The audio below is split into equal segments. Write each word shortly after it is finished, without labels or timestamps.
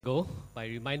Go by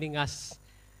reminding us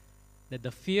that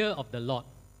the fear of the Lord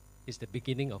is the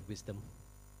beginning of wisdom.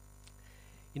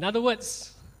 In other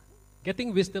words,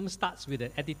 getting wisdom starts with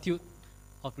an attitude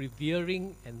of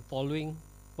revering and following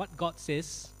what God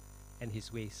says and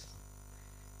His ways.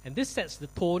 And this sets the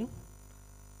tone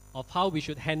of how we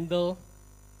should handle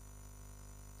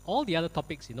all the other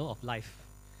topics, of life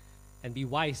and be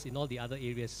wise in all the other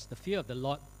areas. The fear of the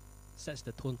Lord sets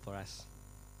the tone for us.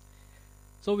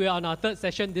 So we are on our third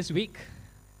session this week,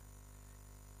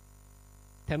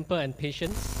 temper and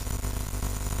patience.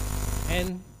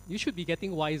 And you should be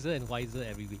getting wiser and wiser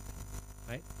every week,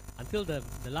 right? Until the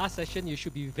last session, you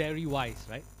should be very wise,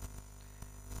 right?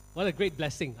 What a great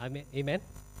blessing, amen?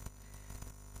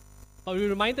 But we're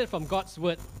reminded from God's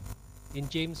word in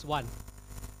James 1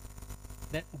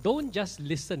 that don't just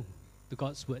listen to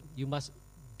God's word, you must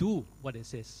do what it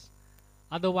says.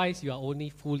 Otherwise, you are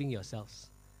only fooling yourselves.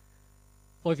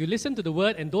 For if you listen to the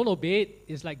word and don't obey it,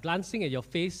 it's like glancing at your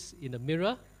face in the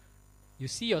mirror. You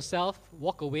see yourself,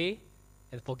 walk away,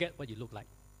 and forget what you look like.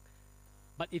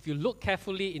 But if you look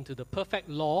carefully into the perfect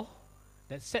law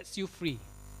that sets you free,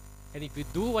 and if you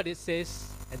do what it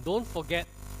says and don't forget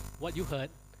what you heard,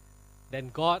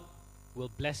 then God will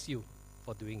bless you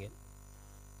for doing it.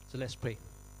 So let's pray.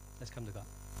 Let's come to God.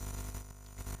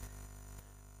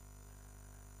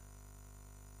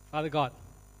 Father God,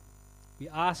 we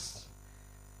ask,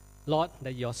 Lord,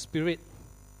 that your Spirit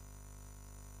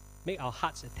make our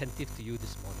hearts attentive to you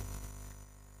this morning.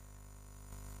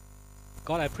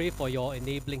 God, I pray for your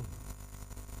enabling.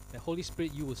 That Holy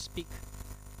Spirit, you will speak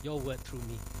your word through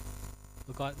me.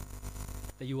 Oh God,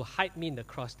 that you will hide me in the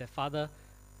cross. That, Father,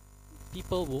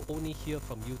 people will only hear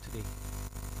from you today.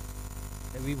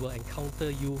 That we will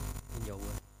encounter you in your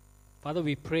word. Father,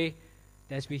 we pray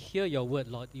that as we hear your word,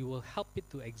 Lord, you will help it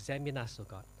to examine us, oh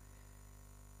God.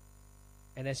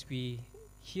 And as we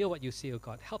hear what you say, oh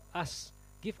God, help us,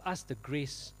 give us the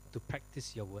grace to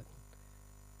practice your word.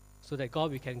 So that,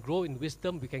 God, we can grow in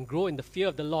wisdom, we can grow in the fear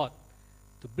of the Lord,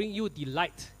 to bring you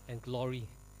delight and glory.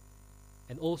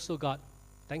 And also, God,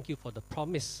 thank you for the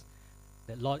promise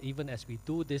that, Lord, even as we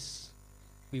do this,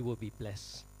 we will be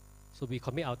blessed. So we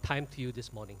commit our time to you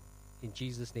this morning. In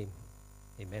Jesus' name,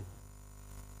 amen.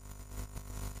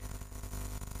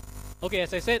 Okay,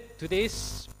 as I said,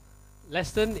 today's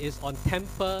lesson is on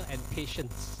temper and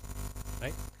patience,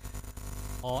 right?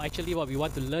 Or actually what we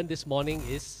want to learn this morning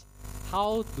is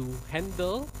how to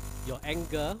handle your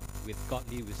anger with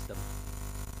godly wisdom.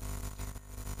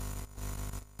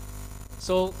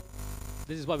 So,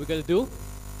 this is what we're going to do.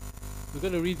 We're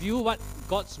going to review what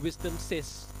God's wisdom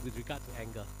says with regard to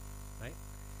anger, right?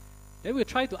 Then we'll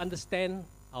try to understand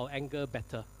our anger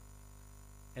better.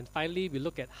 And finally, we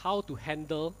look at how to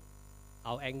handle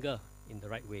our anger in the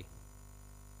right way.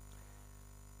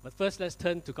 But first, let's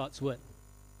turn to God's word.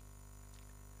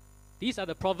 These are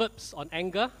the proverbs on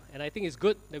anger, and I think it's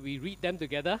good that we read them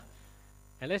together.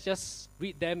 And let's just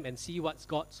read them and see what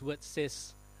God's word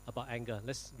says about anger.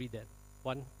 Let's read that.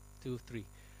 1, 2, 3.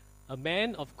 A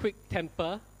man of quick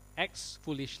temper acts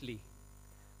foolishly.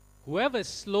 Whoever is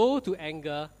slow to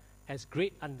anger has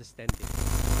great understanding.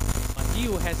 But he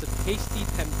who has a hasty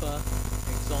temper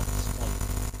exalts folly.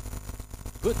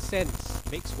 Good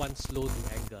sense makes one slow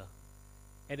to anger,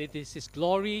 and it is his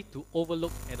glory to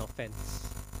overlook an offense.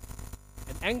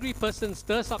 An angry person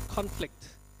stirs up conflict,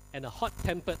 and a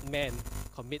hot-tempered man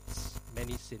commits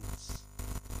many sins.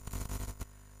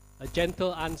 A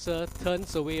gentle answer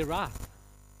turns away wrath,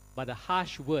 but a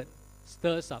harsh word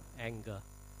stirs up anger.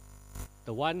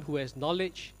 The one who has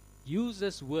knowledge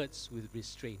uses words with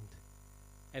restraint,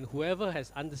 and whoever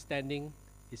has understanding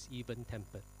is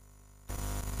even-tempered.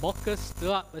 Mockers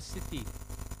stir up a city,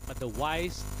 but the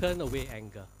wise turn away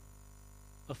anger.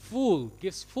 A fool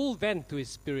gives full vent to his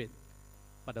spirit,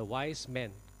 but a wise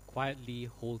man quietly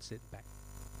holds it back.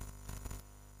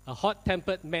 A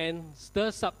hot-tempered man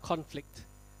stirs up conflict,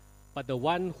 but the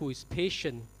one who is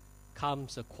patient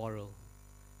calms a quarrel.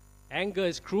 Anger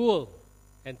is cruel,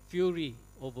 and fury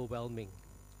overwhelming.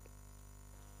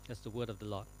 That's the word of the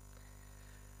Lord.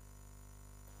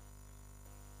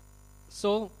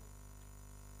 So,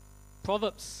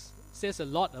 Proverbs says a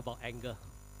lot about anger,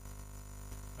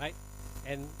 right?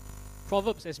 And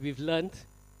Proverbs, as we've learned,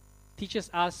 teaches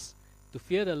us to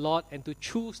fear the Lord and to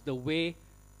choose the way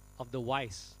of the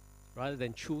wise rather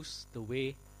than choose the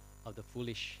way of the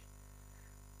foolish.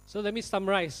 So let me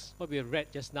summarize what we have read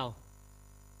just now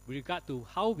with regard to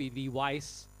how we be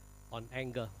wise on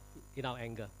anger, in our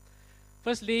anger.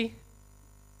 Firstly,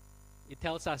 it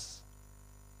tells us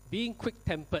being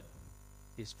quick-tempered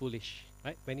is foolish,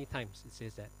 right? Many times it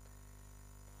says that.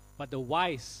 But the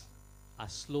wise are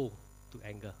slow to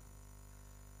anger.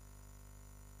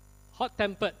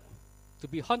 Hot-tempered. To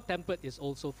be hot-tempered is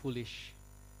also foolish.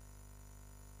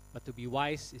 But to be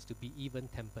wise is to be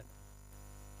even-tempered.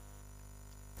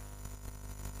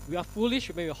 We are foolish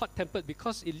when we are hot-tempered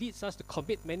because it leads us to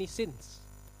commit many sins.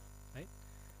 Right?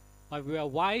 But we are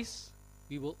wise,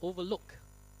 we will overlook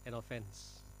an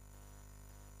offense.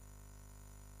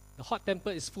 The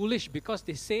hot-tempered is foolish because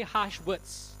they say harsh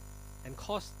words and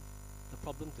cause the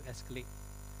problem to escalate,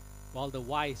 while the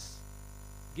wise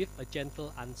give a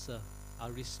gentle answer,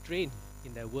 are restrained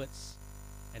in their words,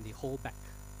 and they hold back.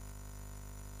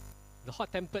 The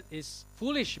hot-tempered is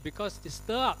foolish because they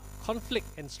stir up conflict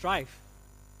and strife,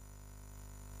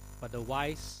 but the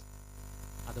wise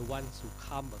are the ones who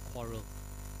calm a quarrel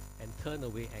and turn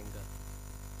away anger.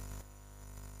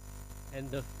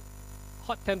 And the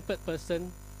hot-tempered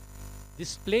person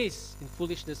displays in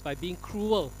foolishness by being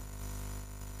cruel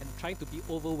and trying to be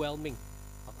overwhelming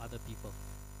of other people.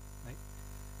 Right?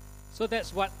 So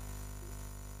that's what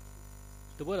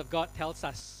the Word of God tells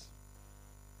us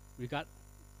regarding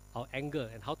our anger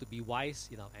and how to be wise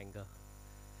in our anger.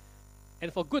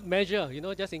 And for good measure,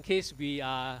 just in case we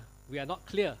are not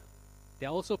clear, there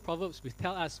are also proverbs which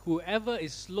tell us whoever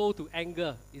is slow to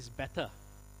anger is better.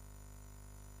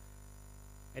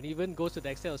 And even goes to the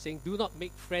extent of saying, do not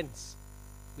make friends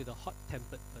with a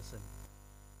hot-tempered person.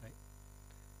 Right?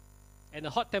 And a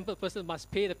hot-tempered person must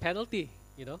pay the penalty,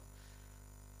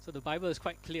 So the Bible is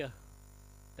quite clear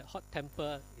that hot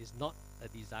temper is not a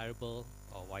desirable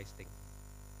or wise thing.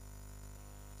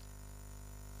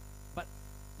 But,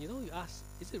 you ask,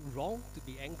 is it wrong to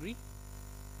be angry?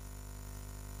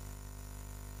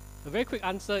 A very quick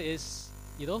answer is,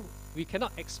 we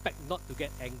cannot expect not to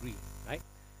get angry, right?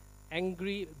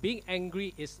 Being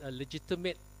angry is a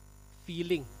legitimate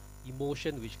feeling,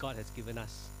 emotion which God has given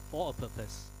us for a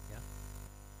purpose. Yeah?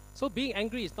 So being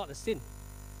angry is not a sin,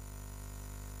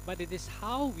 but it is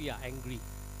how we are angry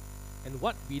and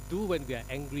what we do when we are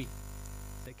angry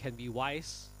that can be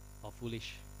wise or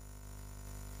foolish.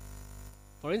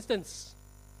 For instance,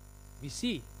 we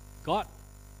see God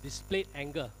displayed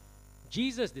anger.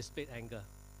 Jesus displayed anger,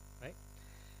 right?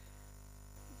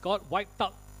 God wiped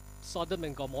out Sodom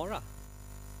and Gomorrah.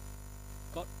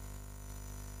 God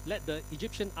let the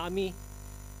Egyptian army,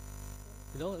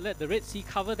 let the Red Sea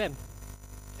cover them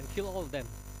and kill all of them.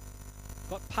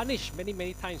 God punished many,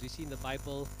 many times, we see in the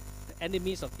Bible, the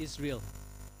enemies of Israel.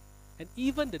 And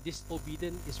even the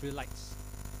disobedient Israelites,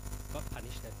 God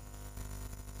punished them.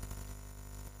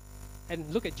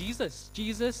 And look at Jesus.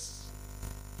 Jesus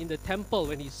in the temple,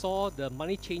 when he saw the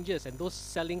money changers and those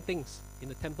selling things in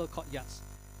the temple courtyards,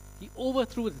 he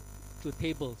overthrew the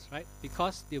tables, right?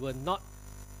 Because they were not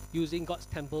using God's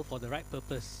temple for the right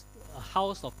purpose, a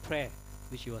house of prayer,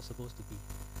 which it was supposed to be.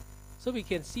 So we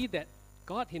can see that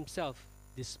God himself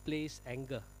displays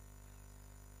anger.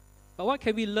 But what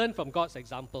can we learn from God's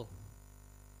example?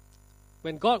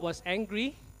 When God was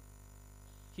angry,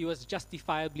 he was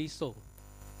justifiably so.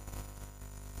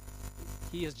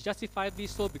 He is justifiably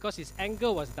so because his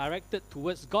anger was directed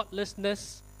towards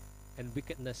godlessness and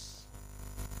wickedness.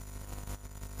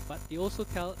 But we also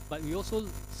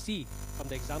see from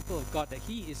the example of God that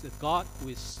he is a God who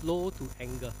is slow to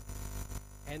anger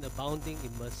and abounding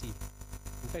in mercy.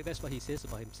 In fact, that's what he says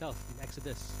about himself in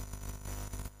Exodus.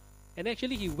 And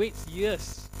actually, he waits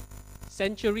years,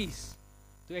 centuries,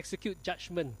 to execute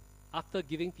judgment after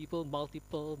giving people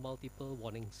multiple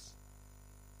warnings.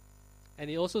 And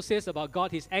he also says about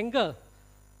God, his anger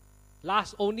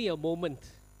lasts only a moment,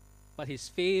 but his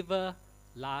favor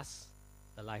lasts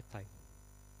a lifetime.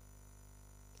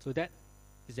 So that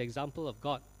is the example of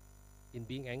God in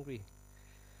being angry.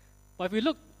 But if we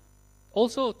look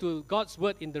also to God's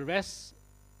word in the rest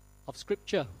of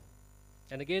Scripture,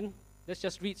 and again, let's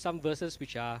just read some verses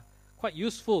which are quite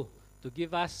useful to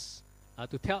give us,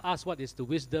 to tell us what is the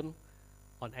wisdom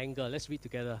on anger. Let's read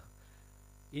together.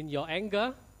 In your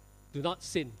anger, do not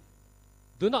sin.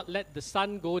 Do not let the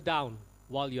sun go down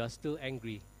while you are still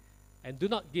angry, and do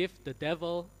not give the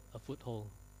devil a foothold.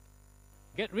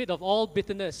 Get rid of all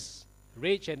bitterness,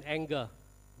 rage and anger,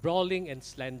 brawling and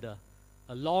slander,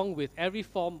 along with every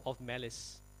form of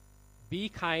malice. Be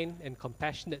kind and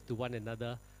compassionate to one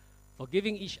another,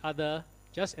 forgiving each other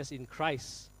just as in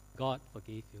Christ God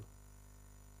forgave you.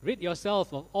 Rid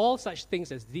yourself of all such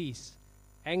things as these: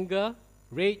 anger,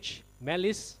 rage,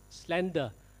 malice,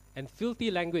 slander, and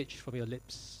filthy language from your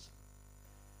lips.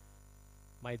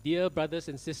 My dear brothers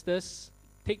and sisters,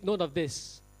 take note of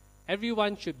this.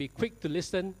 Everyone should be quick to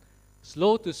listen,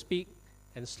 slow to speak,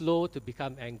 and slow to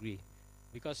become angry,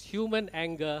 because human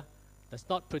anger does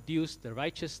not produce the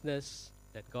righteousness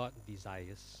that God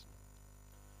desires.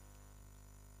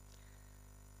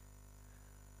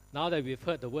 Now that we've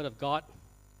heard the word of God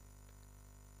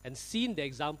and seen the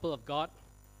example of God,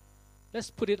 let's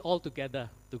put it all together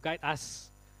to guide us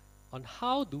on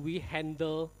how do we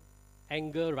handle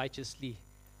anger righteously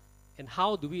and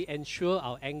how do we ensure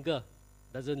our anger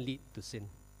doesn't lead to sin.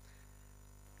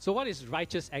 So what is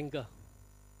righteous anger?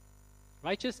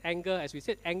 Righteous anger, as we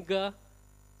said, anger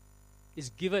is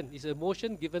given, is an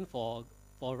emotion given for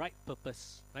right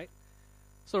purpose, right?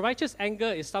 So righteous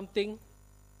anger is something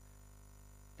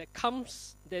that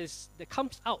comes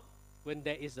out when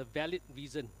there is a valid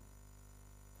reason.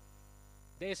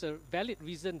 There is a valid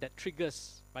reason that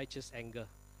triggers righteous anger.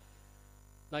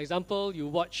 Now, example, you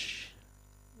watch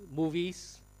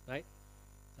movies, right?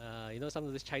 Some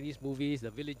of these Chinese movies, the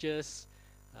villagers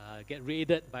get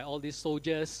raided by all these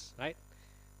soldiers, right?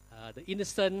 The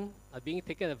innocent are being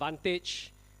taken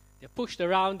advantage. They're pushed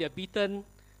around, they're beaten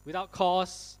without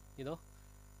cause,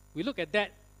 We look at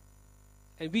that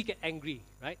and we get angry,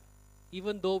 right?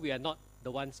 Even though we are not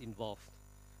the ones involved.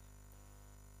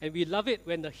 And we love it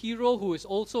when the hero who is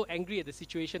also angry at the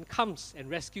situation comes and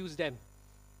rescues them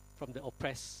from the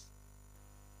oppressed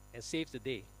and saves the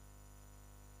day.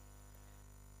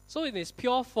 So in its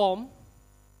pure form,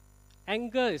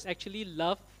 anger is actually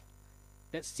love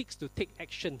that seeks to take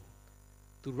action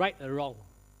to right a wrong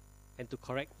and to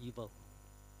correct evil,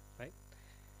 right?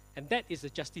 And that is a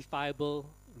justifiable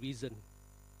reason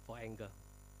for anger.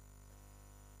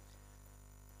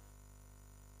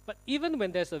 But even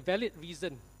when there's a valid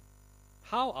reason,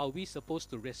 how are we supposed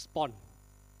to respond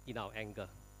in our anger?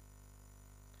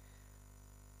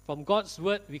 From God's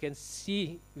word,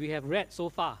 we have read so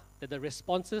far that the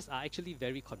responses are actually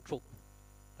very controlled,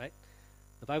 right?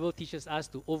 The Bible teaches us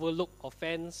to overlook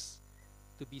offense,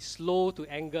 to be slow to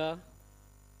anger,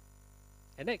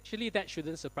 and actually that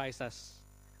shouldn't surprise us.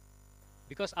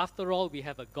 Because after all, we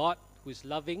have a God who is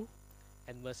loving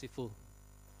and merciful.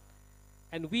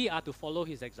 And we are to follow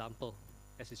his example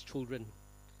as his children.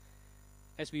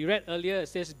 As we read earlier, it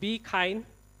says, be kind,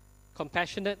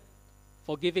 compassionate,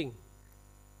 forgiving,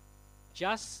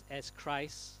 just as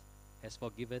Christ has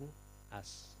forgiven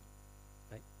us.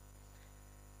 Right?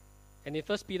 And in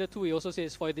 1 Peter 2, he also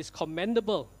says, for it is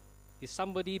commendable if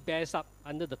somebody bears up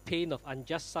under the pain of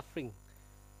unjust suffering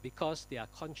because they are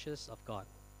conscious of God.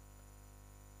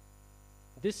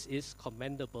 This is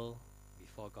commendable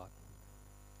before God.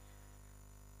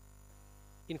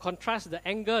 In contrast, the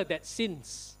anger that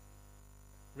sins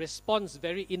responds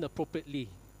very inappropriately,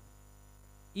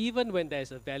 even when there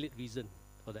is a valid reason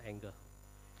for the anger.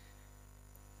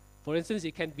 For instance,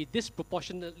 it can be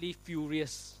disproportionately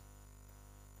furious.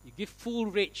 You give full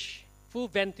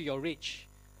vent to your rage,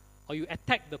 or you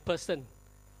attack the person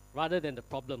rather than the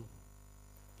problem.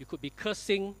 You could be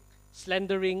cursing,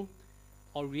 slandering,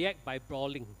 or react by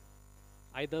brawling,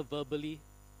 either verbally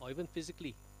or even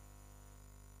physically.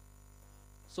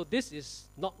 So this is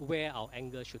not where our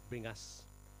anger should bring us.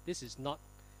 This is not,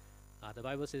 the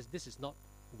Bible says, this is not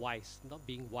wise, not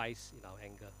being wise in our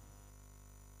anger.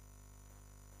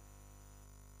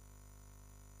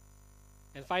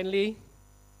 And finally,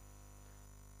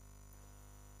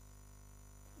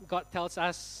 God tells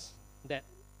us that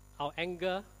our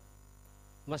anger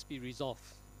must be resolved.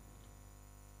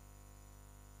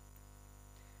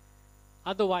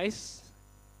 Otherwise,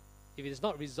 if it is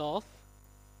not resolved,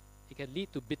 it can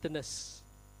lead to bitterness,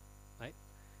 right?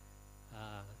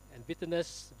 And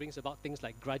bitterness brings about things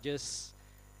like grudges,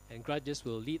 and grudges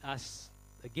will lead us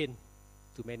again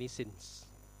to many sins.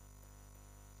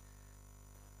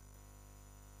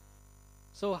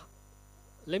 So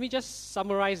let me just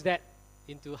summarize that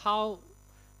into how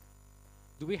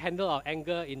do we handle our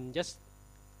anger, in just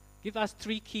give us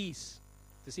 3 keys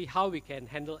to see how we can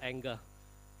handle anger,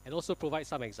 and also provide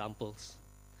some examples.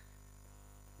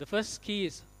 The first key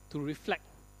is to reflect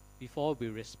before we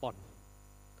respond.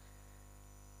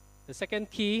 The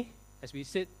second key, as we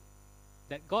said,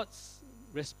 that the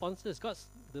responses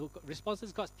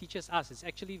God teaches us is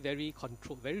actually very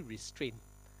controlled, very restrained.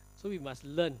 So we must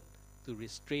learn to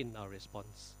restrain our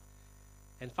response.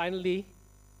 And finally,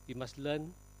 we must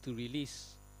learn to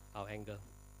release our anger.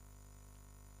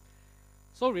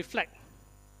 So reflect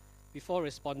before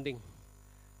responding.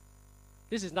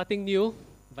 This is nothing new,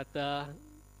 but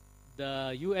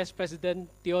the US President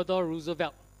Theodore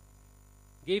Roosevelt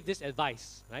gave this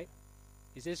advice, right?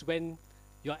 He says, when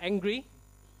you're angry,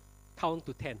 count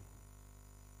to 10.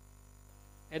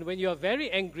 And when you're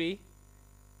very angry,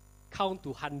 count to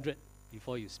 100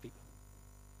 before you speak.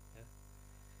 Yeah.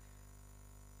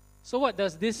 So what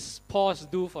does this pause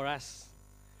do for us?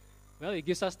 Well, it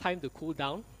gives us time to cool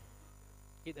down.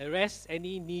 It arrests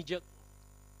any knee-jerk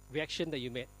reaction that you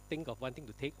may think of wanting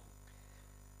to take.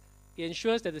 it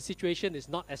ensures that the situation is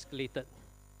not escalated.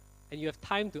 And you have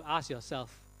time to ask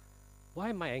yourself, why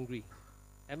am I angry?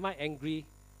 Am I angry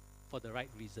for the right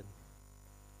reason?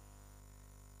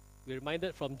 We're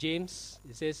reminded from James,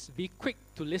 it says, be quick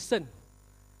to listen,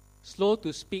 slow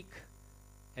to speak,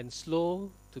 and slow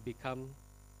to become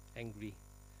angry.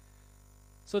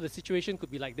 So the situation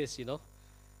could be like this, you know.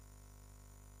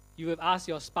 You have asked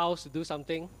your spouse to do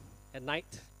something at night.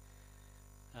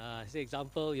 Say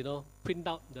example, you know, print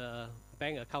out the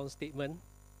bank account statement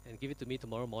and give it to me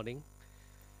tomorrow morning.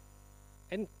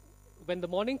 And when the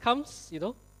morning comes, you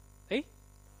know, hey,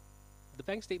 the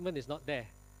bank statement is not there.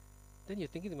 Then you're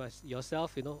thinking to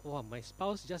yourself, you know, oh, my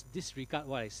spouse just disregard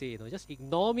what I say, you know, just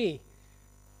ignore me,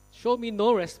 show me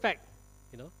no respect,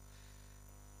 you know.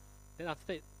 Then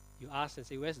after that, you ask and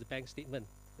say, where's the bank statement?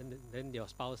 Then your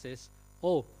spouse says,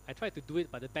 oh, I tried to do it,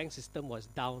 but the bank system was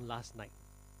down last night,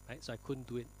 right? So I couldn't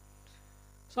do it.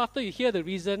 So after you hear the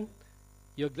reason,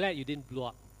 you're glad you didn't blow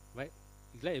up, right?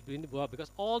 You're glad you didn't blow up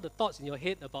because all the thoughts in your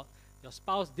head about your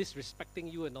spouse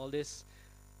disrespecting you and all this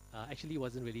actually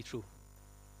wasn't really true,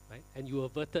 right? And you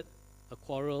averted a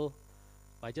quarrel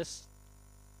by just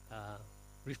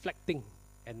reflecting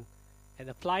and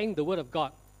applying the word of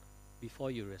God before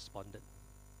you responded.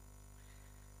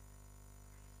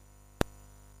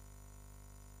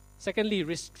 Secondly,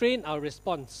 restrain our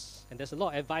response. And there's a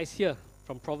lot of advice here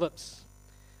from Proverbs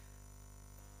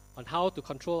on how to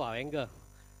control our anger.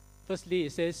 Firstly,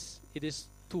 it says, it is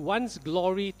to one's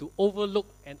glory to overlook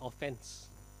an offense.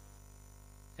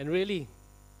 And really,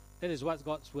 that is what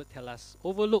God's word tells us.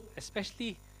 Overlook,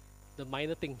 especially the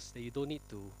minor things that you don't need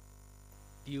to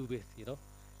deal with, you know.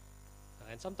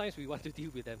 And sometimes we want to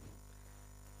deal with them.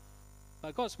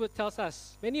 But God's word tells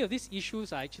us many of these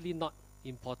issues are actually not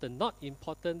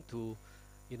important to,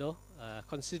 you know,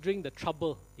 considering the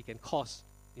trouble it can cause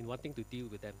in wanting to deal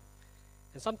with them.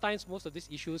 And sometimes most of these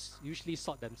issues usually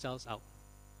sort themselves out.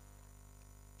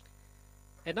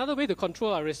 Another way to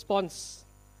control our response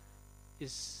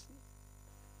is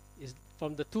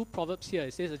from the two proverbs here.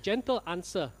 It says, a gentle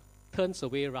answer turns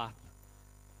away wrath,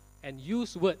 and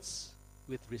use words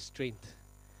with restraint.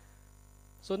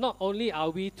 So not only are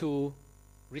we to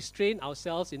restrain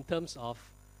ourselves in terms of,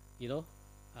 you know,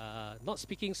 not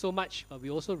speaking so much, but we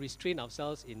also restrain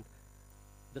ourselves in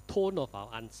the tone of our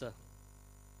answer.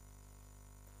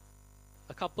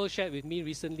 A couple shared with me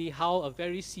recently how a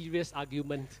very serious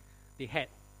argument they had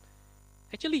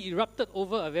actually erupted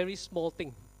over a very small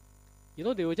thing. You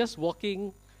know, they were just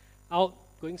walking out,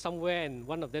 going somewhere, and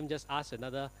one of them just asked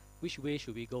another, which way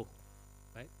should we go?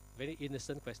 Right? Very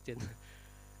innocent question.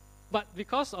 But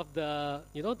because of the,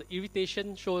 you know, the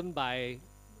irritation shown by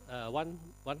one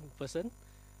person,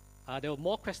 there were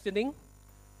more questioning,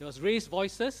 there was raised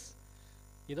voices,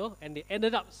 you know, and they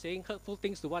ended up saying hurtful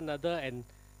things to one another and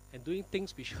doing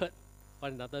things which hurt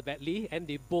one another badly, and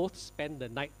they both spent the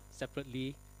night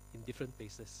separately in different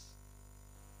places.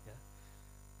 Yeah.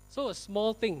 So a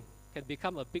small thing can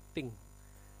become a big thing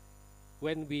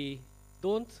when we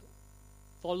don't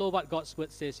follow what God's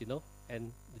word says, you know,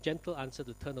 and the gentle answer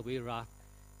to turn away wrath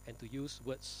and to use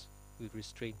words with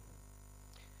restraint.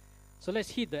 So let's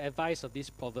heed the advice of these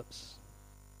proverbs.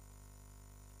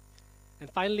 And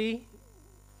finally,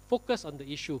 focus on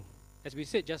the issue. As we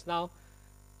said just now,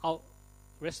 our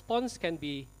response can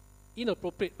be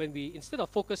inappropriate when we, instead of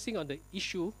focusing on the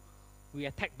issue, we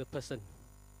attack the person.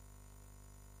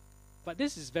 But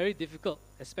this is very difficult,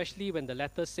 especially when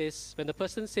the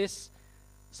person says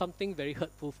something very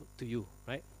hurtful to you,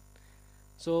 right?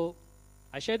 So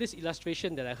I share this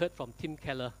illustration that I heard from Tim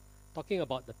Keller, talking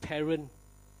about the parent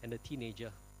and the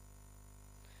teenager.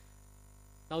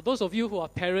 Now, those of you who are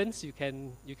parents, you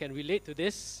can relate to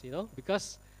this, you know,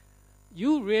 because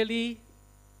you really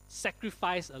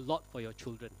sacrifice a lot for your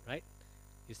children, right?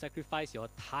 You sacrifice your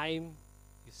time,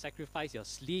 you sacrifice your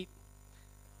sleep.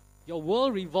 Your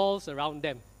world revolves around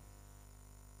them.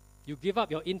 You give up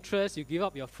your interests, you give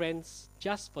up your friends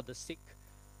just for the sake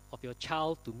of your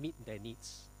child to meet their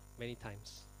needs many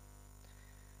times.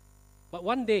 But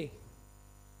one day,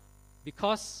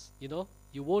 because, you know,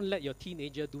 you won't let your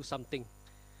teenager do something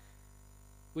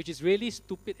which is really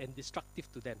stupid and destructive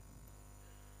to them,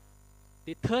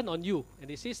 they turn on you and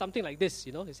they say something like this,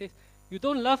 you know, they say, you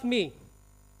don't love me.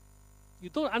 You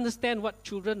don't understand what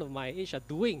children of my age are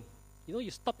doing. You know,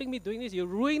 you're stopping me doing this. You're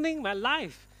ruining my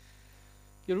life.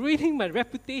 You're ruining my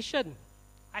reputation.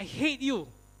 I hate you.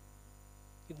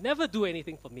 You never do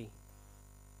anything for me.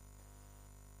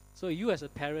 So you as a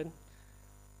parent,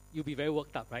 you'll be very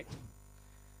worked up, right?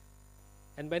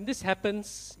 And when this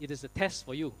happens, it is a test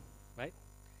for you, right?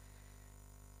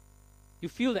 You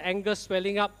feel the anger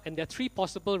swelling up, and there are three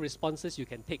possible responses you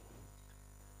can take.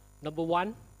 Number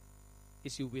one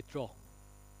is you withdraw,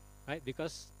 right?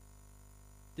 Because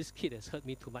this kid has hurt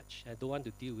me too much. I don't want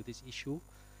to deal with this issue.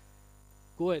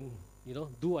 Go and,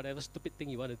 do whatever stupid thing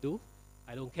you want to do.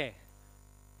 I don't care,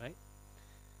 right?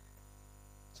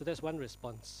 So that's one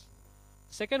response.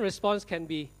 Second response can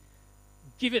be,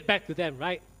 give it back to them,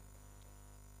 right?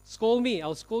 Scold me,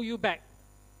 I'll scold you back.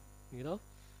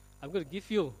 I'm going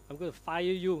to fire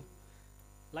you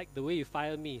like the way you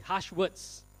fire me. Harsh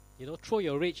words, throw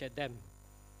your rage at them.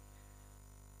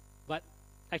 But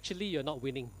actually, you're not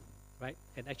winning, right?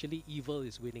 And actually, evil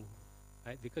is winning,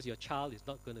 right? Because your child is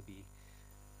not going to be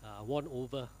won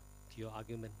over to your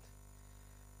argument.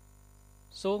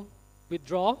 So,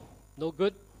 withdraw, no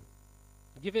good.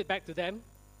 Give it back to them,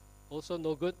 also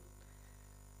no good.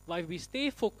 But if we stay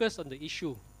focused on the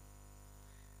issue,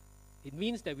 it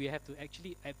means that we have to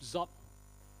actually absorb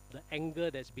the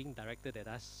anger that's being directed at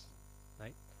us,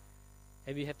 right?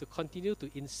 And we have to continue to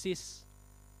insist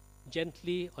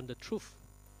gently on the truth,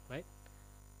 right?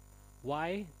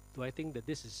 Why do I think that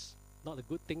this is not a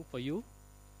good thing for you?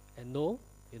 And no,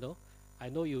 I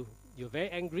know you're very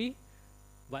angry,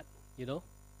 but, you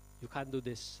can't do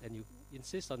this. And you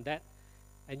insist on that.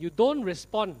 And you don't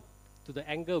respond to the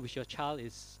anger which your child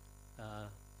is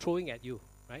throwing at you,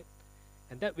 right?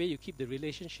 And that way you keep the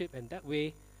relationship, and that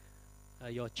way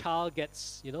your child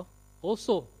gets,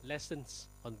 also lessons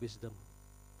on wisdom.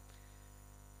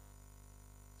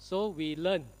 So we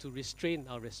learn to restrain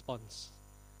our response.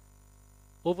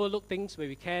 Overlook things where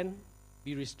we can,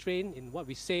 be restrained in what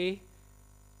we say,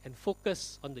 and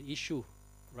focus on the issue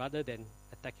rather than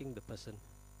attacking the person.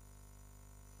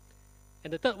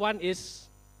 And the third one is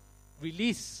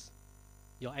release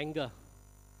your anger.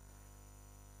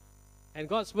 And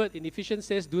God's word in Ephesians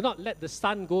says, do not let the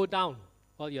sun go down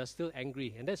while you're still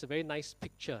angry. And that's a very nice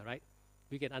picture, right?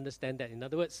 We can understand that. In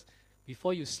other words,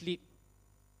 before you sleep,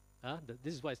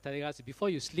 this is what it's telling us,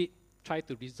 before you sleep, try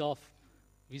to resolve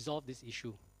this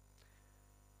issue.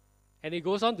 And it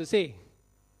goes on to say,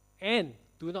 and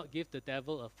do not give the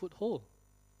devil a foothold.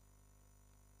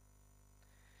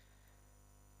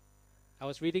 I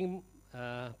was reading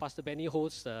Pastor Benny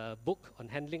Ho's book on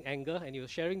handling anger, and he was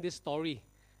sharing this story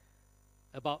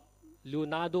about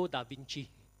Leonardo da Vinci.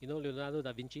 You know Leonardo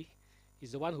da Vinci?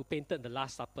 He's the one who painted The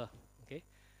Last Supper. Okay,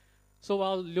 so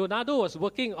while Leonardo was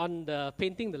working on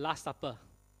painting The Last Supper,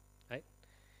 right,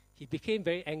 he became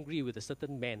very angry with a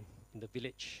certain man in the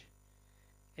village.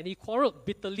 And he quarreled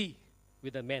bitterly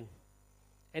with the man.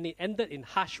 And it ended in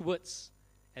harsh words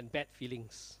and bad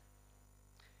feelings.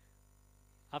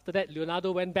 After that,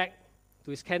 Leonardo went back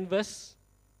to his canvas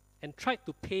and tried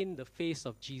to paint the face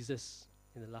of Jesus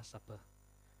in the Last Supper.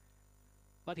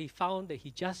 But he found that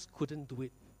he just couldn't do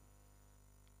it.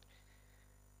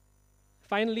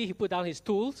 Finally, he put down his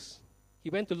tools. He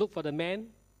went to look for the man,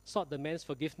 sought the man's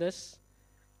forgiveness.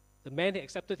 The man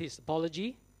accepted his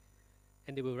apology,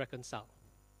 and they were reconciled.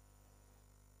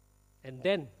 And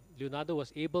then Leonardo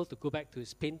was able to go back to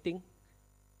his painting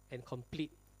and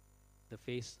complete the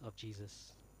face of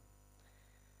Jesus.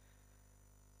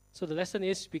 So the lesson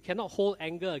is, we cannot hold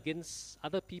anger against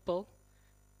other people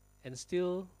and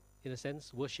still, in a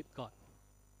sense, worship God.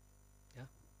 Yeah.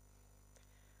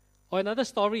 Or another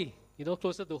story,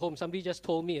 closer to home. Somebody just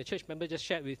told me, a church member just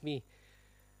shared with me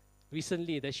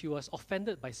recently that she was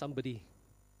offended by somebody.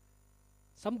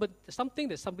 Something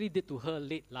that somebody did to her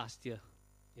late last year,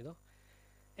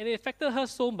 And it affected her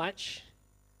so much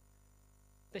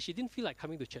that she didn't feel like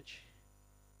coming to church.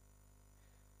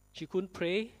 She couldn't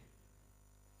pray.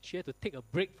 She had to take a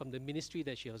break from the ministry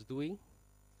that she was doing.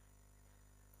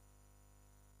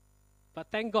 But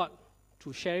thank God,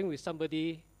 through sharing with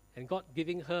somebody and God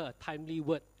giving her a timely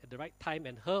word at the right time,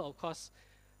 and her, of course,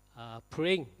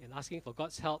 praying and asking for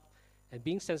God's help and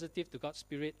being sensitive to God's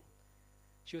Spirit,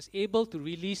 she was able to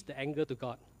release the anger to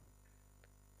God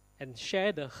and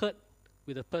share the hurt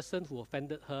with the person who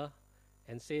offended her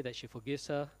and say that she forgives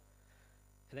her.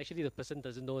 And actually the person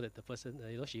doesn't know that the person,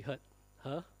 she hurt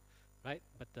her, right?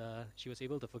 But she was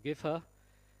able to forgive her.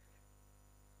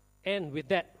 And with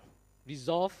that,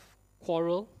 resolve,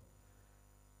 quarrel,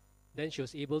 then she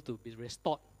was able to be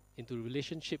restored into a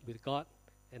relationship with God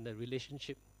and the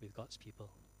relationship with God's people.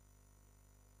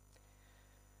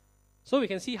 So we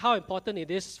can see how important it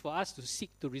is for us to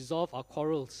seek to resolve our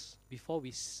quarrels before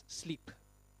we sleep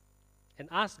and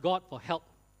ask God for help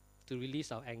to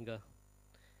release our anger.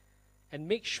 And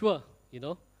make sure,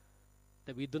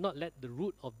 that we do not let the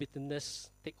root of bitterness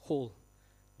take hold,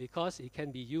 because it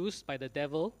can be used by the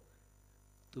devil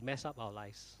to mess up our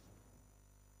lives.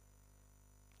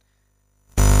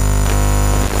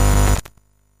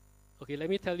 Okay, let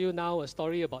me tell you now a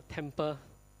story about temper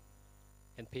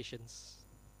and patience.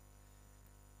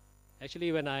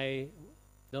 Actually, when I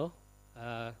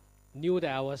knew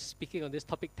that I was speaking on this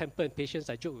topic, temper and patience,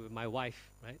 I joked with my wife,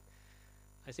 right?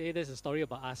 I say, there's a story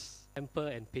about us, temper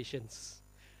and patience.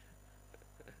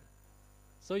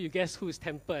 So you guess who is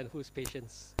temper and who is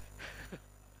patience?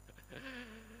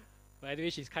 But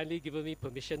anyway, she's kindly given me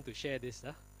permission to share this.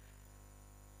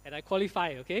 And I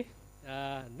qualify, okay?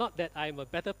 Not that I'm a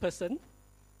better person,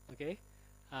 okay?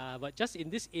 But just in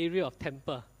this area of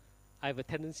temper, I have a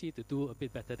tendency to do a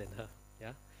bit better than her,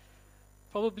 yeah?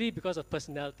 Probably because of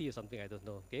personality or something, I don't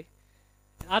know, okay?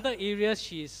 In other areas,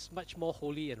 she is much more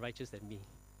holy and righteous than me,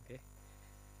 okay?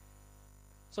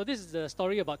 So this is the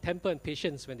story about temper and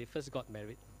patience when they first got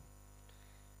married.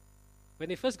 When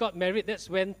they first got married, that's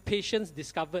when patience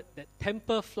discovered that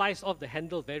temper flies off the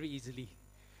handle very easily.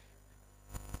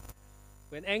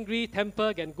 When angry,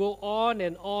 temper can go on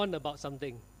and on about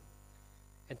something.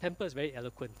 And temper is very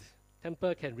eloquent.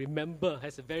 Temper can remember,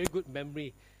 has a very good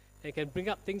memory, and can bring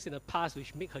up things in the past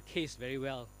which make her case very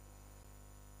well.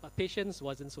 But patience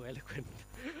wasn't so eloquent.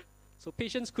 So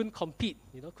patience couldn't compete,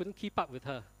 couldn't keep up with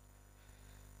her.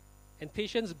 And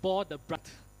patience bore the brunt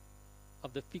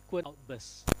of the frequent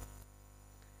outbursts.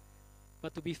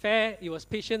 But to be fair, it was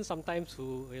patience sometimes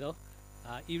who,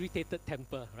 irritated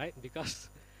temper, right? Because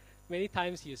many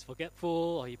times he is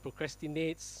forgetful, or he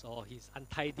procrastinates, or he's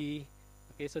untidy.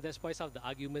 Okay, so that's why some of the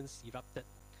arguments erupted.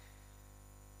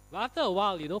 But after a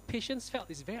while, patience felt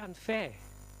it's very unfair.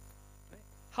 Right?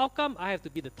 How come I have to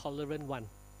be the tolerant one?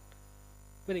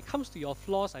 When it comes to your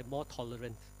flaws, I'm more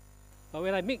tolerant. But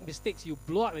when I make mistakes, you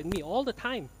blow up at me all the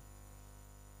time.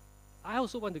 I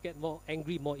also want to get more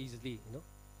angry more easily,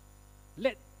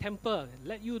 Let temper,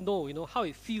 let you know, how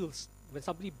it feels when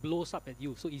somebody blows up at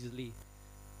you so easily,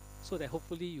 so that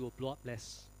hopefully you will blow up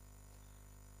less.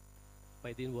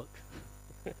 But it didn't work.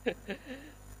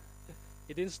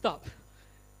 It didn't stop.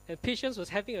 And patience was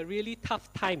having a really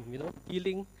tough time,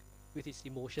 dealing with his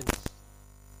emotions.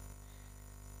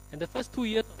 And the first 2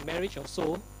 years of marriage or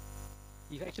so,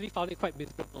 he actually found it quite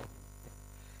miserable.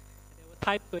 And there were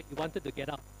times when he wanted to get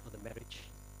out of the marriage.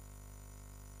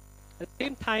 At the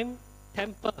same time,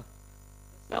 temper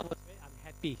herself was very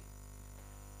unhappy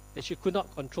that she could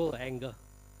not control her anger.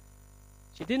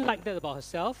 She didn't like that about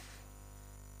herself.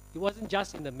 It wasn't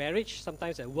just in the marriage.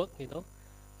 Sometimes at work, can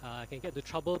get into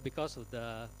trouble because of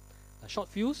the short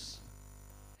fuse.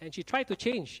 And she tried to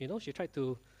change, She tried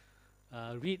to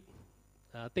read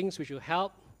things which will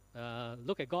help,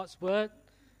 look at God's word,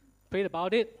 prayed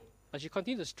about it. But she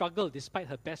continued to struggle despite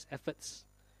her best efforts.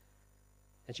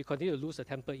 And she continued to lose her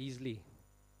temper easily.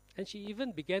 And she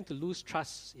even began to lose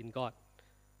trust in God.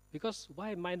 Because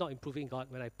why am I not improving, God,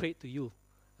 when I prayed to you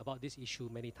about this issue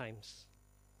many times?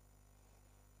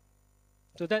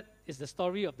 So that is the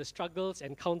story of the struggles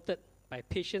encountered by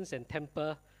patience and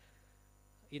temper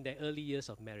in the early years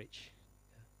of marriage.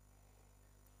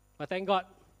 But thank God,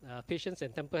 patience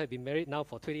and temper have been married now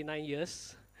for 29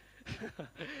 years.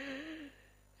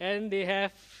 And they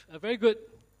have a very good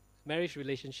marriage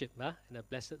relationship, and a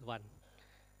blessed one.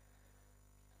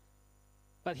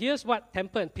 But here's what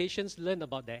temper and patience learn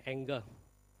about their anger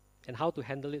and how to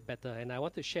handle it better. And I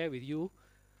want to share with you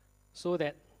so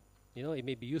that, it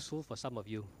may be useful for some of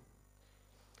you.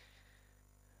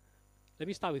 Let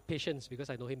me start with patience because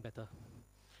I know him better.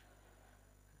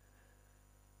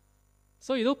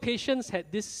 So, patience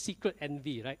had this secret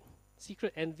envy, right?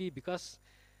 Secret envy because,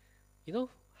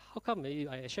 how come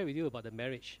I share with you about the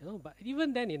marriage, but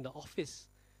even then in the office,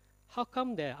 how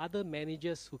come there are other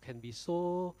managers who can be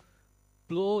so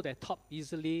blow their top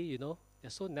easily, they're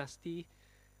so nasty.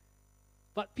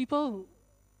 But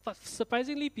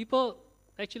surprisingly, people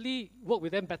actually work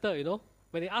with them better,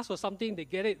 When they ask for something, they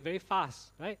get it very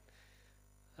fast, right?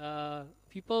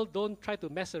 People don't try to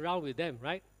mess around with them,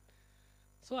 right?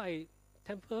 So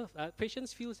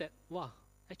patience feels that,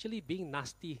 actually being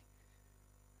nasty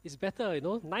is better,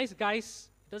 Nice guys,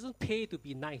 it doesn't pay to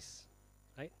be nice,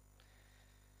 right?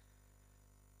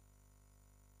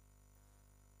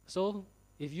 So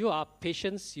if you are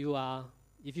patience,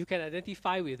 if you can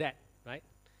identify with that, right?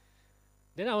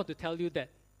 Then I want to tell you that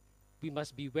we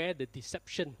must beware the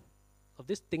deception of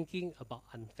this thinking about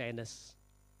unfairness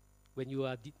when you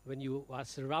are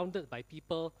surrounded by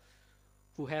people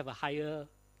who have a higher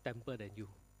temper than you.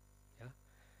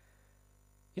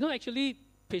 Yeah? Actually,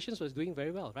 patience was doing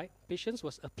very well, right? Patience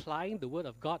was applying the word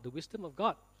of God, the wisdom of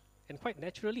God, and quite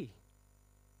naturally,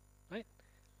 right?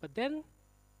 But then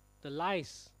the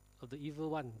lies of the evil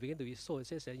one began to be sown. It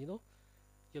says that,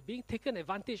 you're being taken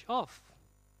advantage of,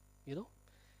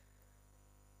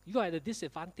 You are at a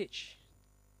disadvantage,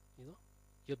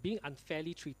 You're being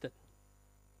unfairly treated.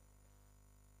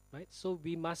 right? So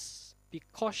we must be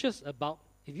cautious about,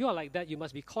 if you are like that, you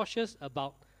must be cautious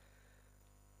about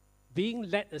being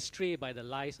led astray by the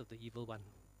lies of the evil one,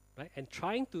 right? And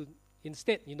trying to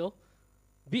instead,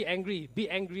 be angry, be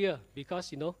angrier,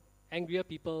 because, angrier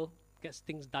people get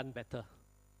things done better,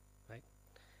 right?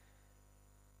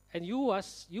 And you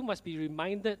must be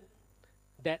reminded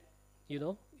that,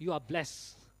 you are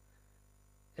blessed.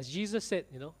 As Jesus said,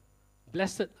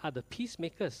 blessed are the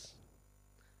peacemakers,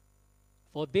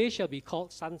 for they shall be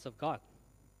called sons of God.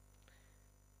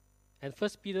 And 1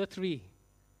 Peter 3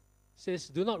 says,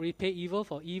 do not repay evil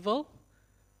for evil,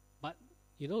 but,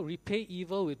 repay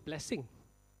evil with blessing,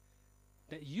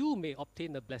 that you may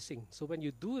obtain a blessing. So when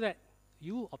you do that,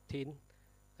 you obtain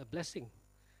a blessing.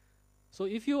 So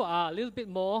if you are a little bit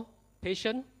more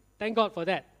patient, thank God for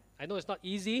that. I know it's not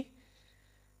easy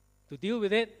to deal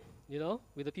with it,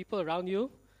 with the people around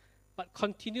you, but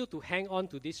continue to hang on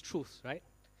to these truths, right?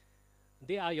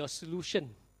 They are your solution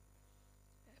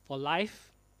for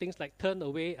life. Things like turn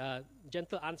away,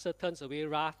 gentle answer turns away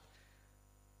wrath.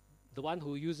 The one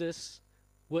who uses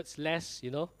words less,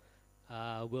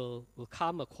 will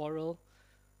calm a quarrel.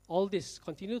 All this,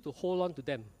 continue to hold on to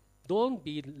them. Don't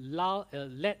be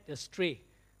led astray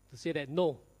to say that,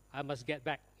 no, I must get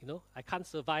back. I can't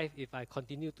survive if I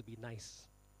continue to be nice.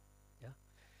 Yeah.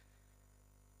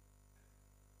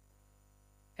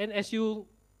 And as you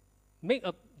make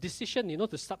a decision,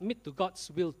 to submit to God's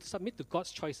will, to submit to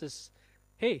God's choices,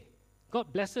 hey,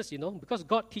 God blesses, because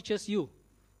God teaches you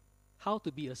how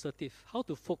to be assertive, how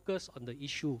to focus on the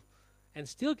issue, and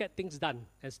still get things done,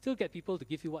 and still get people to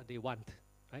give you what they want,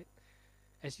 right?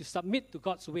 As you submit to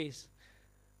God's ways,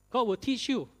 God will teach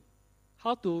you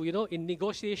how to, in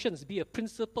negotiations, be a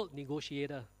principled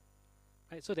negotiator,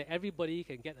 right? So that everybody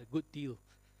can get a good deal.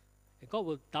 And God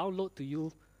will download to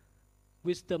you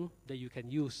wisdom that you can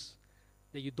use,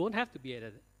 that you don't have to be at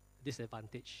a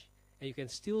disadvantage. And you can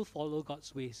still follow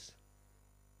God's ways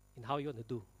in how you want to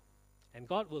do. And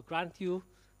God will grant you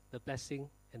the blessing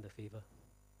and the favor.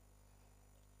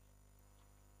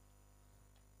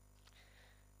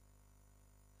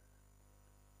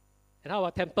 And how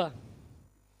about temper?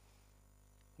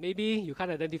 Maybe you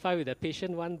can't identify with the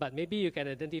patient one, but maybe you can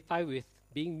identify with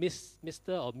being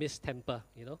Mr. or Miss Temper,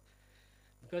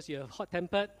 Because you're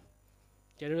hot-tempered,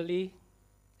 generally,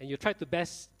 and you try to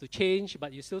best to change,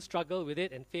 but you still struggle with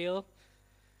it and fail.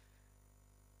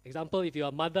 Example, if you're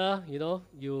a mother,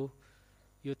 you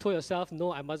told yourself,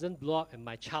 no, I mustn't blow up at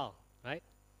my child, right?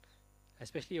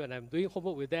 Especially when I'm doing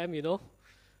homework with them,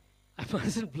 I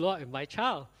mustn't blow up at my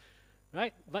child,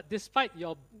 right? But despite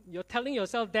you're telling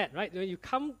yourself that, right?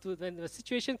 When the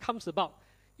situation comes about,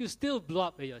 you still blow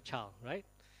up at your child, right?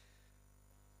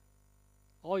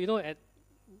 Or,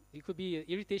 it could be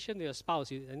irritation to your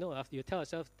spouse. After you tell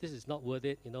yourself, this is not worth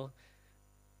it, And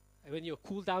when you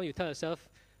cool down, you tell yourself,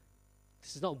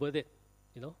 this is not worth it,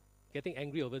 getting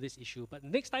angry over this issue. But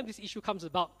next time this issue comes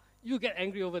about, you get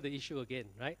angry over the issue again,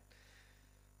 right?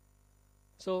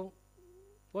 So,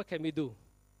 what can we do?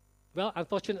 Well,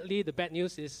 unfortunately, the bad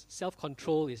news is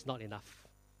self-control is not enough.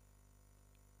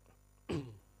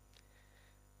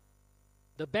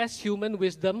 The best human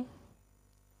wisdom,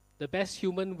 the best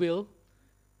human will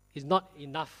is not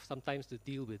enough sometimes to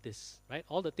deal with this, right?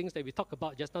 All the things that we talked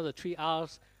about just now, the 3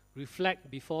 R's,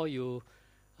 reflect before you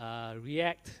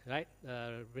react, right?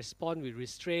 Respond with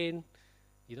restraint,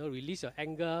 release your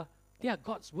anger. They are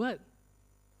God's word.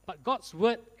 But God's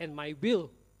word and my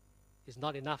will is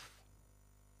not enough,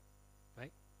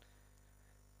 right?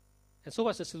 And so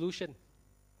what's the solution?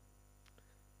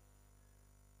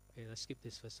 Okay, let's skip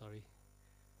this first, sorry.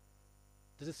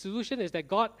 The solution is that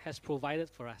God has provided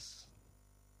for us,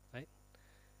 right?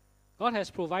 God has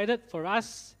provided for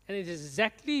us, and it is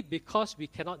exactly because we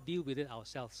cannot deal with it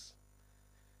ourselves.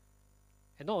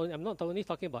 And I'm not only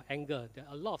talking about anger. There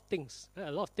are a lot of things. Right?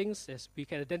 A lot of things as we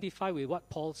can identify with what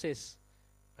Paul says,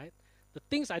 right? The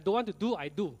things I don't want to do, I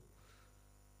do.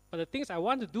 But the things I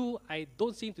want to do, I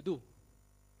don't seem to do,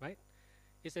 right?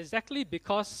 It's exactly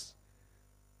because,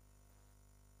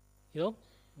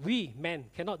 we, men,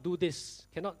 cannot do this,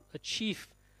 cannot achieve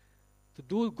to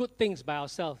do good things by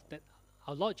ourselves, that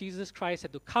our Lord Jesus Christ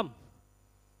had to come,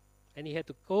 and He had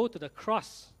to go to the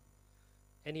cross,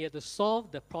 and He had to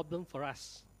solve the problem for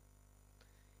us.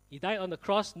 He died on the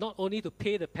cross not only to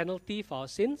pay the penalty for our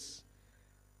sins,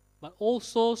 but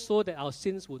also so that our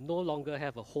sins would no longer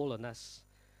have a hold on us,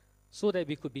 so that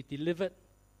we could be delivered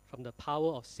from the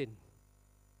power of sin.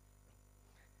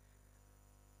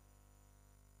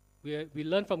 We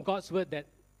learn from God's word that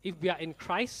if we are in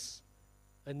Christ,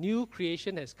 a new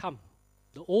creation has come.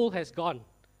 The old has gone.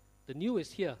 The new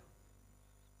is here.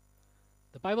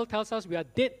 The Bible tells us we are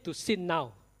dead to sin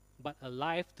now, but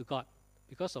alive to God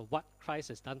because of what Christ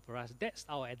has done for us. That's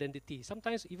our identity.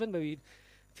 Sometimes even when we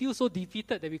feel so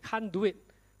defeated that we can't do it,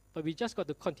 but we just got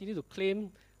to continue to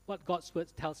claim what God's word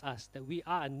tells us, that we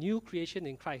are a new creation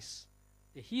in Christ,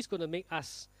 that He's going to make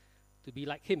us to be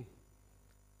like Him,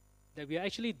 that we are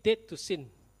actually dead to sin.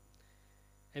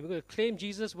 And we're going to claim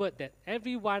Jesus' word that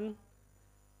everyone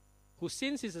who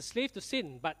sins is a slave to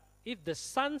sin, but if the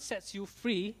Son sets you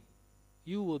free,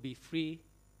 you will be free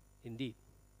indeed.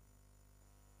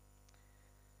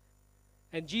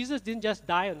 And Jesus didn't just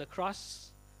die on the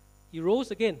cross, He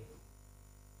rose again.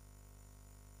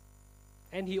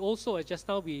 And He also, as just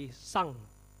now we sung,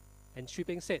 and Sri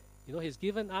Peng said, He's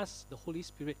given us the Holy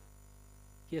Spirit.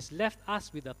 He has left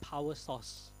us with a power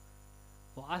source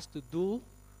for us to do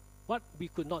what we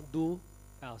could not do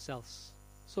by ourselves.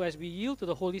 So as we yield to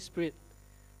the Holy Spirit,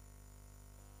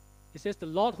 it says the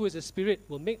Lord who is a Spirit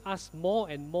will make us more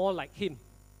and more like Him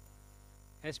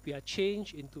as we are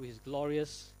changed into His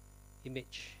glorious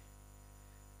image.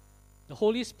 The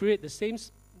Holy Spirit,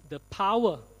 the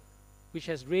power which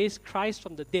has raised Christ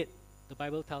from the dead, the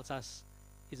Bible tells us,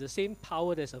 is the same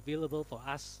power that's available for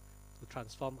us to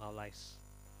transform our lives.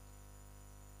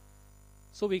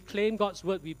 So we claim God's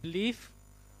word, we believe,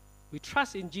 we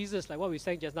trust in Jesus, like what we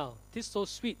sang just now. This is so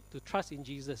sweet to trust in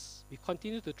Jesus. We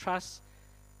continue to trust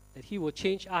that He will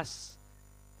change us.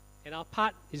 And our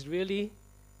part is really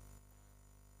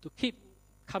to keep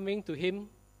coming to Him,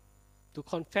 to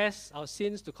confess our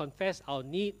sins, to confess our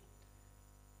need,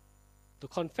 to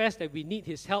confess that we need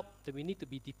His help, that we need to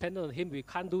be dependent on Him. We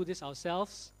can't do this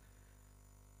ourselves.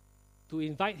 To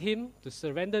invite Him, to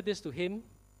surrender this to Him,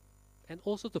 and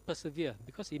also to persevere,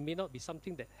 because it may not be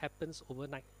something that happens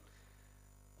overnight.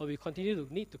 But we continue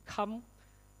to need to come.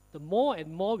 The more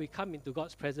and more we come into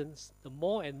God's presence, the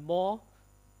more and more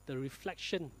the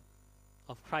reflection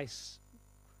of Christ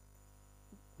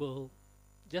will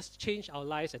just change our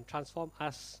lives and transform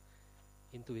us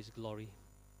into His glory.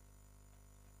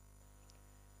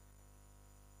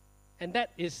 And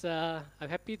that is, I'm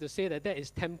happy to say that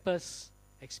is Tempur's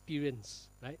experience,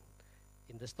 right,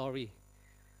 in the story.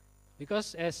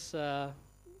 Because as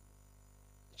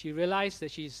she realized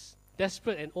that she's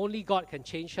desperate and only God can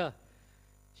change her,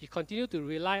 she continued to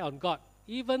rely on God,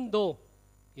 even though,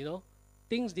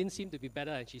 things didn't seem to be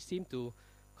better and she seemed to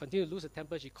continue to lose her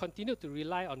temper. She continued to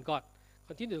rely on God,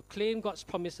 continued to claim God's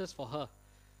promises for her.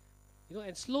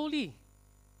 And slowly,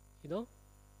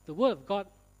 the word of God,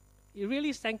 it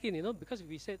really sank in, because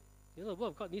we said, the word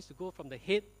of God needs to go from the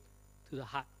head to the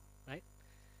heart, right?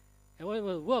 And when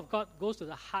the word of God goes to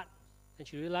the heart, and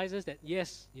she realizes that,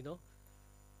 yes,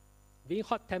 being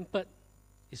hot-tempered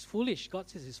is foolish. God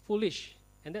says it's foolish,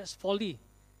 and that's folly.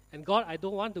 And God, I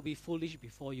don't want to be foolish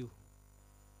before you.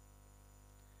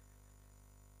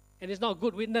 And it's not a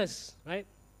good witness, right?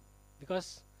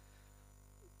 Because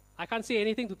I can't say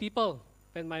anything to people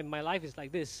when my life is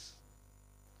like this.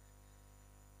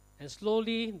 And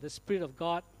slowly, the Spirit of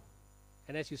God,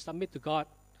 and as you submit to God,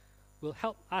 will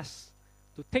help us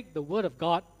to take the Word of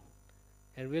God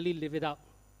and really live it out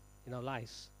in our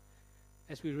lives.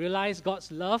 As we realize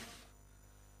God's love,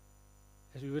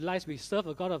 as we realize we serve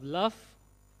a God of love,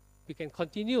 we can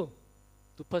continue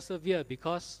to persevere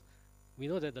because we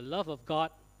know that the love of God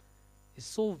is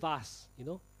so vast,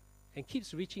 and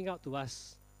keeps reaching out to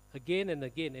us again and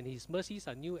again, and His mercies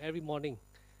are new every morning.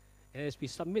 And as we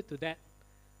submit to that,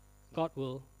 God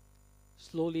will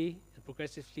slowly and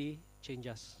progressively change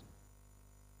us.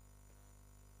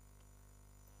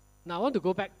 Now I want to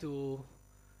go back to,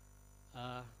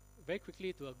 very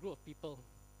quickly, to a group of people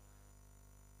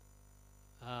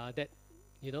that,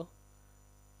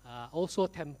 also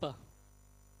temper.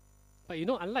 But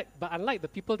unlike the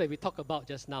people that we talked about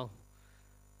just now,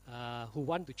 who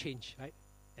want to change, right?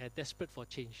 They're desperate for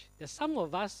change. There's some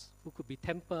of us who could be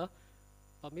temper,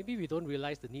 but maybe we don't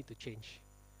realize the need to change.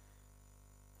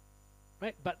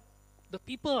 Right? But the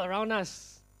people around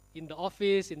us, in the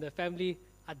office, in the family,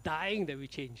 are dying that we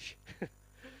change.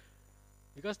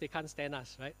 Because they can't stand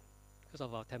us, right? Because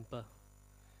of our temper.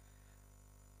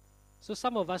 So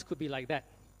some of us could be like that.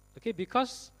 Okay,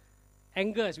 because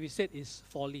anger, as we said, is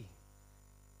folly.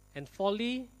 And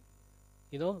folly,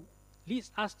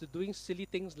 leads us to doing silly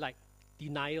things like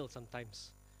denial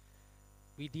sometimes.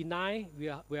 We deny, we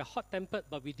are hot-tempered,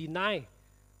 but we deny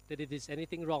that it is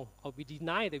anything wrong, or we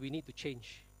deny that we need to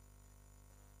change.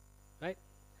 Right?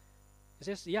 It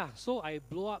says, so I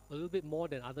blow up a little bit more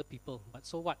than other people, but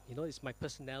so what? It's my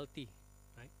personality,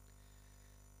 right?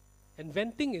 And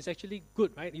venting is actually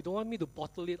good, right? You don't want me to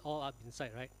bottle it all up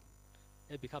inside, right?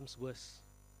 It becomes worse.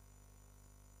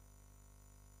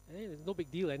 It's no big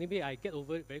deal. Anyway, I get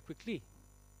over it very quickly,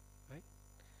 right?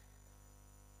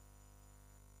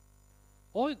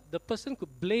 Or the person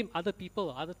could blame other people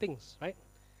or other things, right?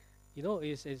 You know,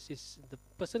 the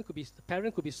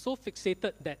parent could be so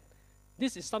fixated that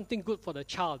this is something good for the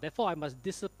child. Therefore, I must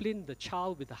discipline the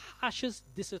child with the harshest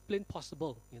discipline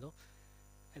possible,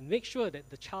 and make sure that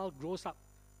the child grows up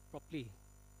properly,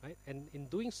 right? And in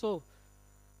doing so,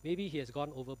 maybe he has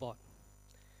gone overboard.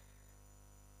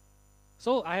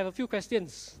 So I have a few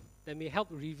questions that may help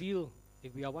reveal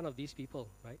if we are one of these people,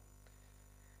 right?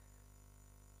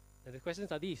 And the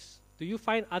questions are these. Do you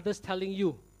find others telling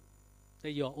you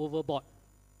that you are overboard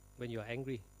when you are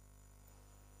angry?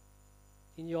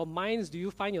 In your minds, do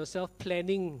you find yourself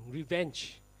planning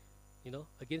revenge,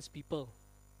 against people?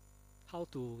 How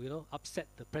to, upset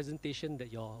the presentation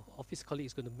that your office colleague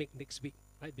is going to make next week,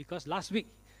 right? Because last week,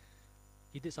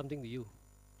 he did something to you,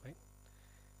 right?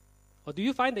 Or do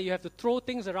you find that you have to throw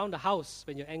things around the house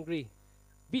when you're angry?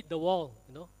 Beat the wall,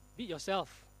 beat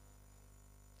yourself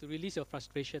to release your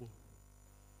frustration.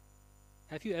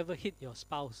 Have you ever hit your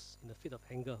spouse in a fit of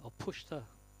anger or pushed her?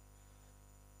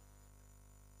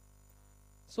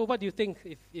 So what do you think?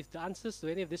 If the answers to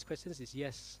any of these questions is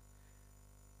yes,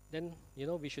 then,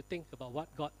 we should think about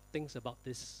what God thinks about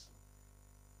this.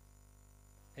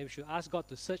 And we should ask God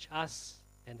to search us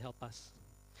and help us.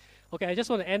 Okay, I just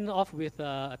want to end off with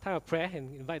a time of prayer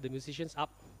and invite the musicians up.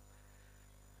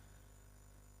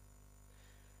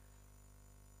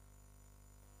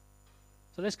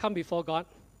 So let's come before God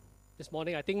this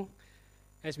morning. I think,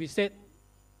 as we said,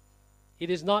 it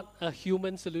is not a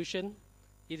human solution.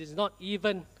 It is not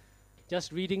even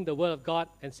just reading the Word of God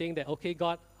and saying that, okay,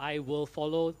 God, I will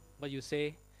follow what you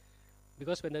say.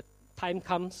 Because when the time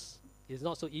comes, it's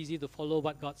not so easy to follow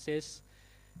what God says.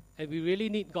 And we really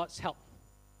need God's help.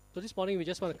 So this morning, we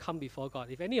just want to come before God.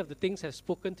 If any of the things have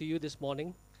spoken to you this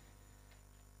morning,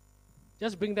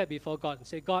 just bring that before God and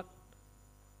say, God,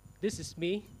 this is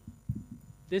me.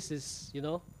 This is,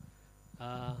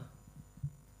 what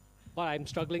I'm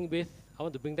struggling with. I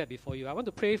want to bring that before you. I want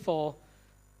to pray for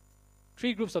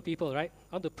 3 groups of people, right?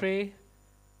 I want to pray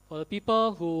for the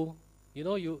people who,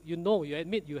 you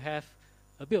admit you have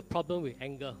a bit of problem with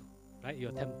anger, right?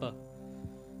 Your temper.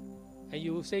 And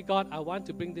you say, God, I want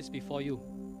to bring this before you.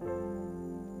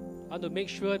 I want to make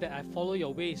sure that I follow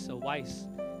your ways so wise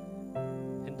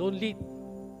and don't lead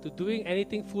to doing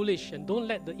anything foolish, and don't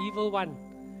let the evil one,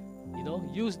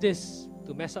 use this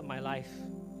to mess up my life.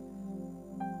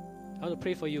 I want to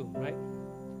pray for you, right?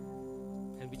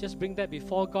 And we just bring that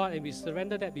before God and we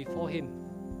surrender that before Him.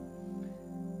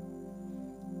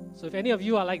 So if any of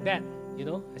you are like that,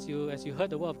 as you heard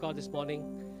the word of God this morning,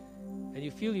 and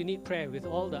you feel you need prayer with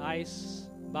all the eyes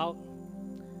bowed,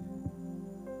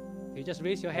 you just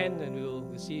raise your hand and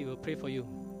we'll pray for you.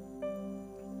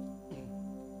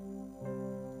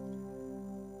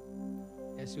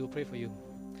 Yes, we'll pray for you.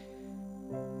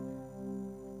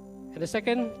 And the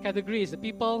second category is the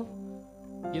people,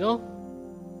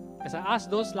 as I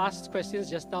asked those last questions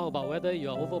just now about whether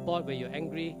you're overboard when you're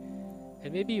angry,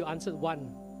 and maybe you answered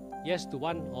one, yes to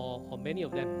one or many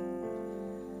of them.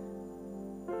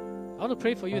 I want to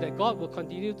pray for you that God will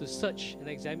continue to search and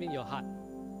examine your heart.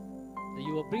 That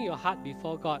you will bring your heart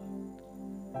before God,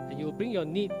 and you will bring your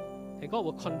need, and God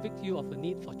will convict you of the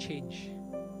need for change,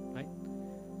 right?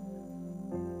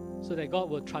 So that God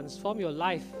will transform your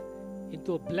life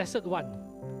into a blessed one,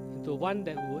 into one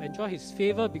that will enjoy His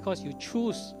favor because you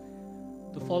choose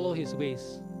to follow His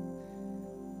ways.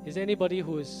 Is there anybody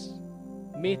who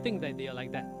may think that they are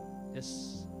like that?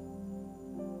 Just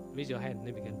raise your hand,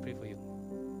 then we can pray for you.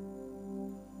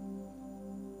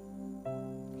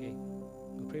 Okay,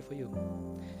 we'll pray for you.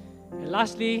 And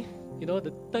lastly,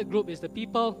 the third group is the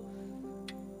people,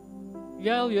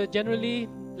 you're generally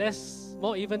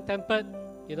more even-tempered,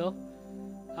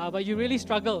 but you really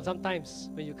struggle sometimes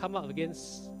when you come up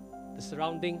against the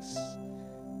surroundings,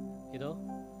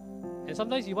 and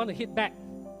sometimes you want to hit back.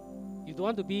 You don't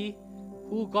want to be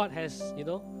who God has,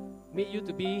 made you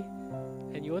to be,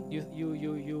 and you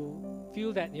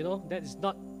feel that that is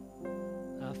not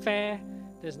fair,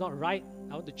 that's not right.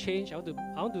 I want to change. I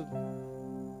want to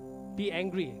be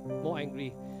angry, more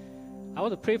angry. I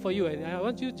want to pray for you, and I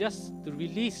want you just to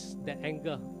release that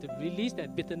anger, to release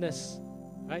that bitterness,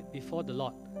 right, before the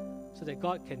Lord, so that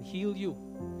God can heal you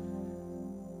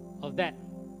of that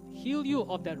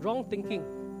wrong thinking,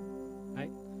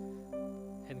 right?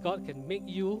 And God can make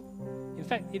you, in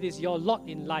fact, it is your lot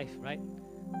in life, right,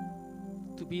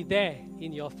 to be there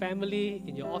in your family,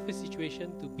 in your office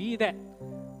situation, to be that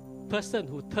person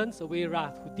who turns away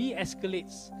wrath, who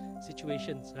de-escalates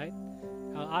situations, right?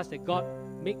 I'll ask that God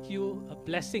make you a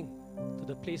blessing to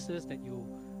the places that you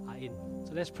are in.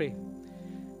 So let's pray.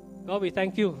 God, we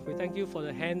thank you. We thank you for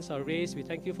the hands are raised. We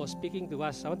thank you for speaking to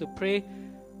us. I want to pray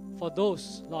for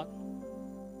those, Lord,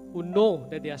 who know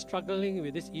that they are struggling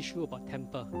with this issue about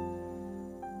temper.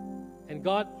 And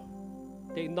God,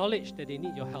 they acknowledge that they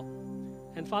need your help.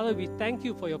 And Father, we thank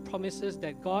you for your promises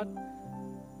that, God,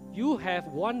 you have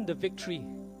won the victory,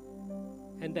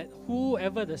 and that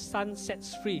whoever the Son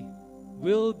sets free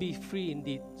will be free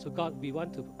indeed. So God, we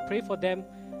want to pray for them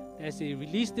as they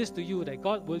release this to you, that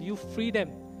God, will you free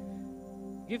them?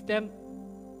 Give them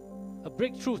a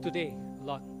breakthrough today,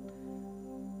 Lord,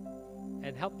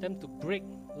 and help them to break,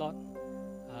 Lord,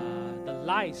 the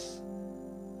lies,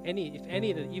 if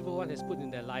any the evil one has put in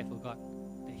their life, oh God,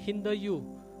 that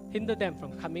hinder them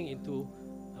from coming into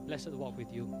a blessed walk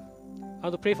with you. I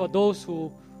want to pray for those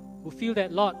who feel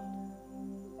that, Lord,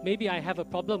 maybe I have a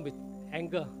problem with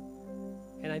anger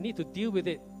and I need to deal with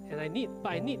it, but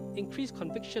I need increased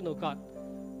conviction, oh God,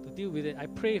 to deal with it. I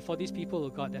pray for these people, oh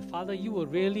God, that Father, you will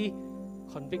really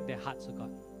convict their hearts, oh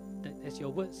God. That as your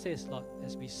word says, Lord,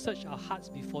 as we search our hearts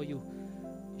before you,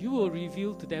 you will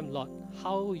reveal to them, Lord,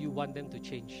 how you want them to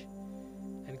change.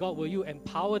 And God, will you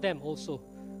empower them also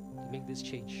to make this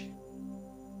change?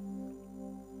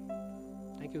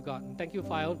 Thank you, God. And thank you,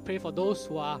 I want to pray for those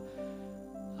who are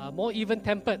more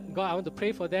even-tempered. God, I want to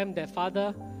pray for them that,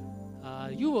 Father,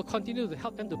 you will continue to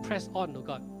help them to press on, oh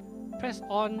God. Press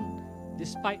on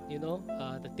despite,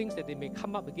 the things that they may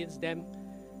come up against them,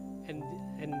 and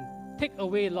take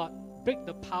away, Lord, break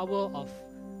the power of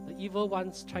the evil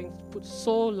ones trying to put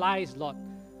so lies, Lord,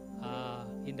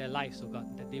 in their lives, oh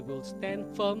God, that they will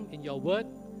stand firm in your word,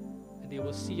 and they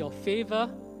will see your favor,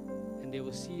 and they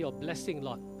will see your blessing,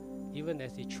 Lord, even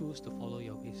as they choose to follow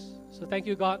your ways. So thank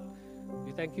you, God.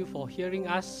 We thank you for hearing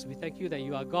us. We thank you that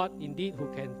you are God indeed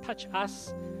who can touch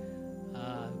us,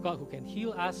 God who can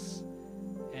heal us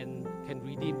and can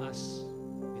redeem us.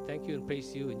 We thank you and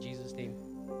praise you in Jesus' name.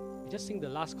 We just sing the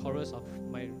last chorus of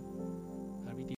my